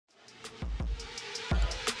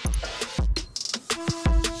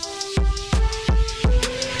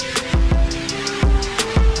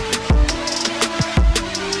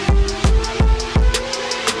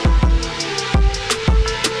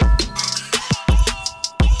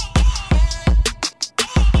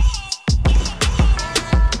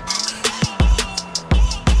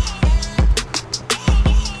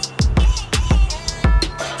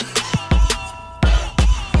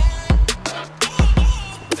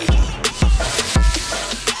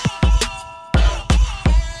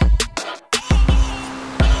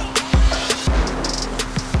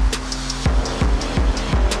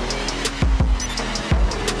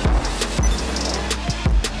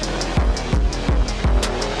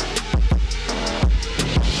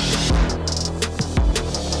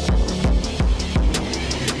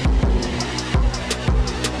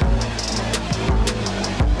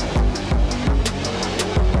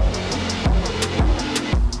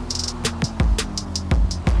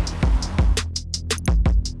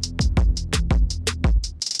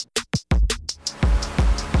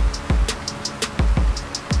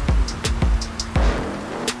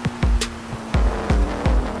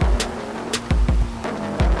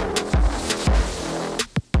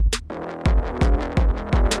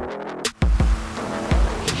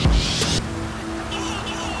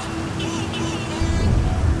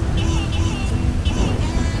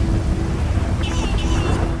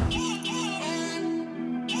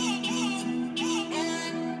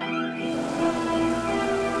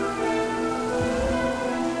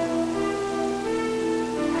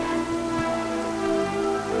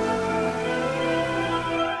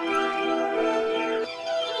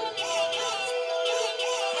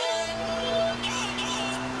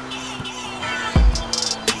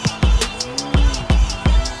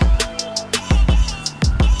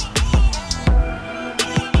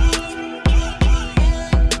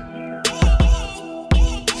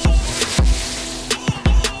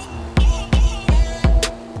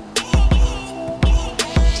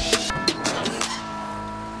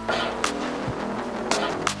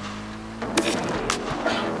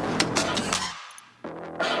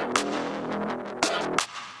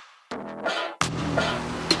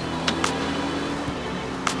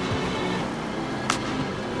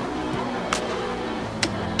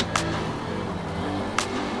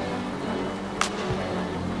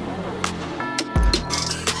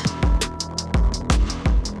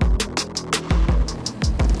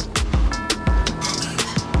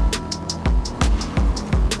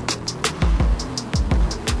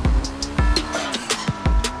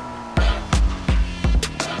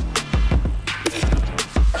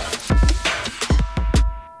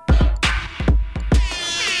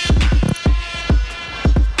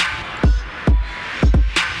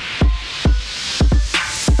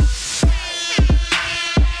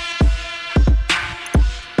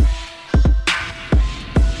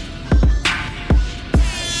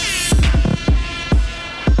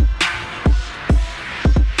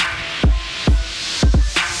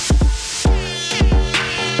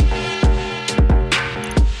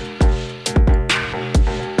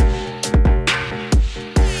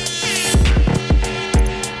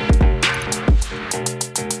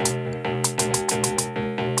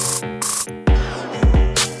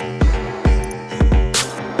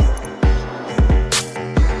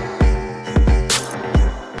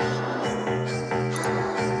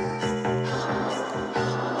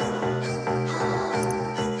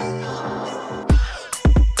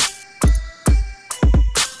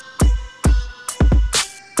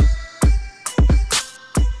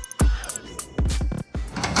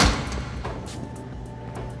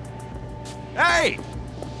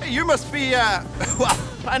you must be, well,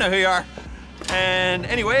 I know who you are. And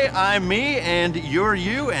anyway, I'm me, and you're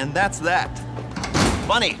you, and that's that.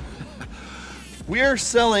 Funny. We're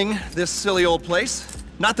selling this silly old place.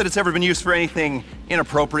 Not that it's ever been used for anything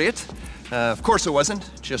inappropriate. Of course it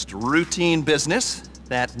wasn't. Just routine business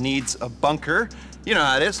that needs a bunker. You know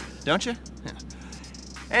how it is, don't you? Yeah.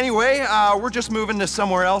 Anyway, we're just moving to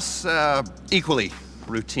somewhere else, equally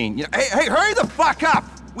routine. You know, hey, hurry the fuck up!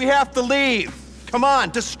 We have to leave. Come on,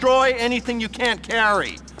 destroy anything you can't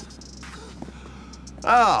carry.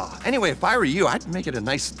 Oh, anyway, if I were you, I'd make it a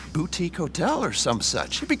nice boutique hotel or some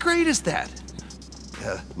such. It'd be great as that.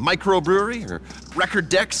 Microbrewery or record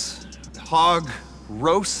decks, hog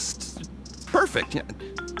roast. Perfect. Yeah.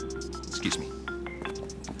 Excuse me.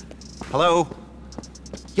 Hello?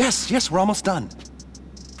 Yes, we're almost done.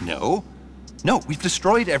 No, we've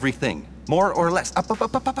destroyed everything. More or less. Up.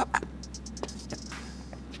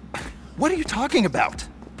 What are you talking about?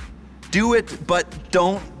 Do it, but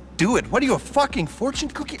don't do it. What are you, a fucking fortune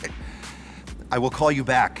cookie? I will call you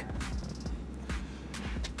back.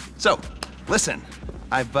 So, listen,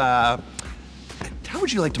 how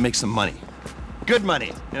would you like to make some money? Good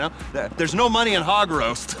money, you know? There's no money in hog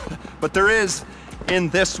roast, but there is in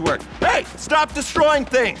this work. Hey, stop destroying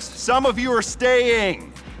things! Some of you are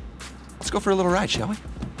staying. Let's go for a little ride, shall we?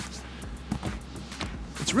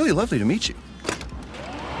 It's really lovely to meet you.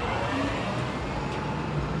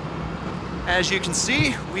 As you can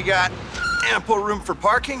see, we got ample room for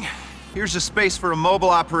parking. Here's a space for a mobile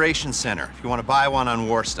operations center, if you want to buy one on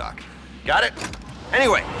Warstock. Got it?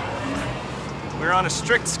 Anyway, we're on a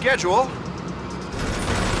strict schedule.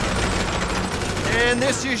 And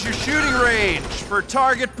this is your shooting range for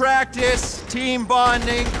target practice, team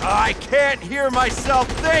bonding. I can't hear myself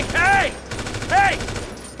think. Hey,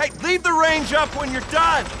 leave the range up when you're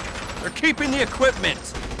done. They're keeping the equipment.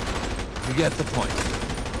 You get the point.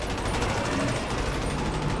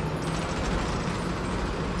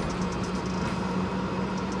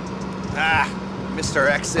 Missed our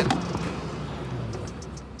exit.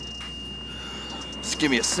 Just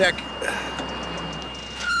give me a sec.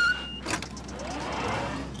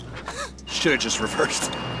 Should've just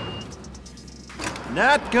reversed.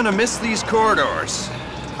 Not gonna miss these corridors.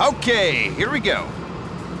 Okay, here we go.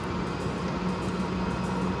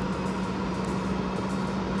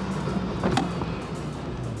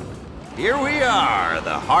 Here we are,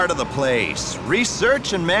 the heart of the place.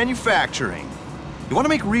 Research and manufacturing. You want to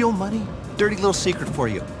make real money? Dirty little secret for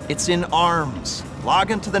you. It's in arms. Log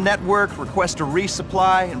into the network, request a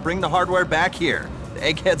resupply, and bring the hardware back here. The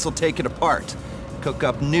eggheads will take it apart. Cook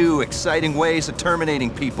up new, exciting ways of terminating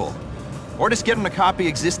people. Or just get them to copy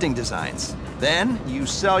existing designs. Then, you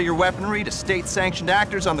sell your weaponry to state-sanctioned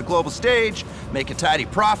actors on the global stage, make a tidy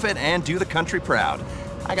profit, and do the country proud.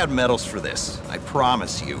 I got medals for this, I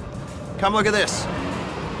promise you. Come look at this.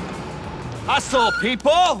 Hustle,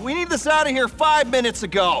 people! We need this out of here 5 minutes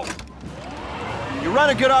ago. You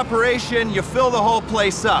run a good operation, you fill the whole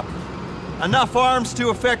place up. Enough arms to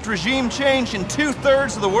effect regime change in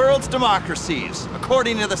 2/3 of the world's democracies,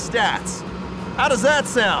 according to the stats. How does that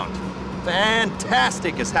sound?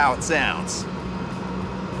 Fantastic is how it sounds.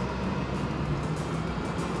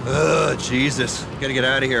 Ugh, Jesus. Gotta get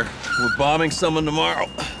out of here. We're bombing someone tomorrow.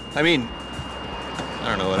 I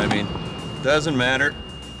don't know what I mean. Doesn't matter.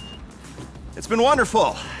 It's been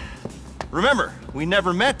wonderful. Remember, we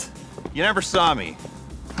never met, you never saw me.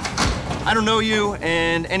 I don't know you,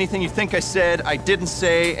 and anything you think I said, I didn't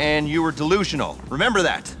say, and you were delusional. Remember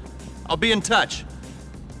that. I'll be in touch.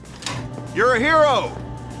 You're a hero!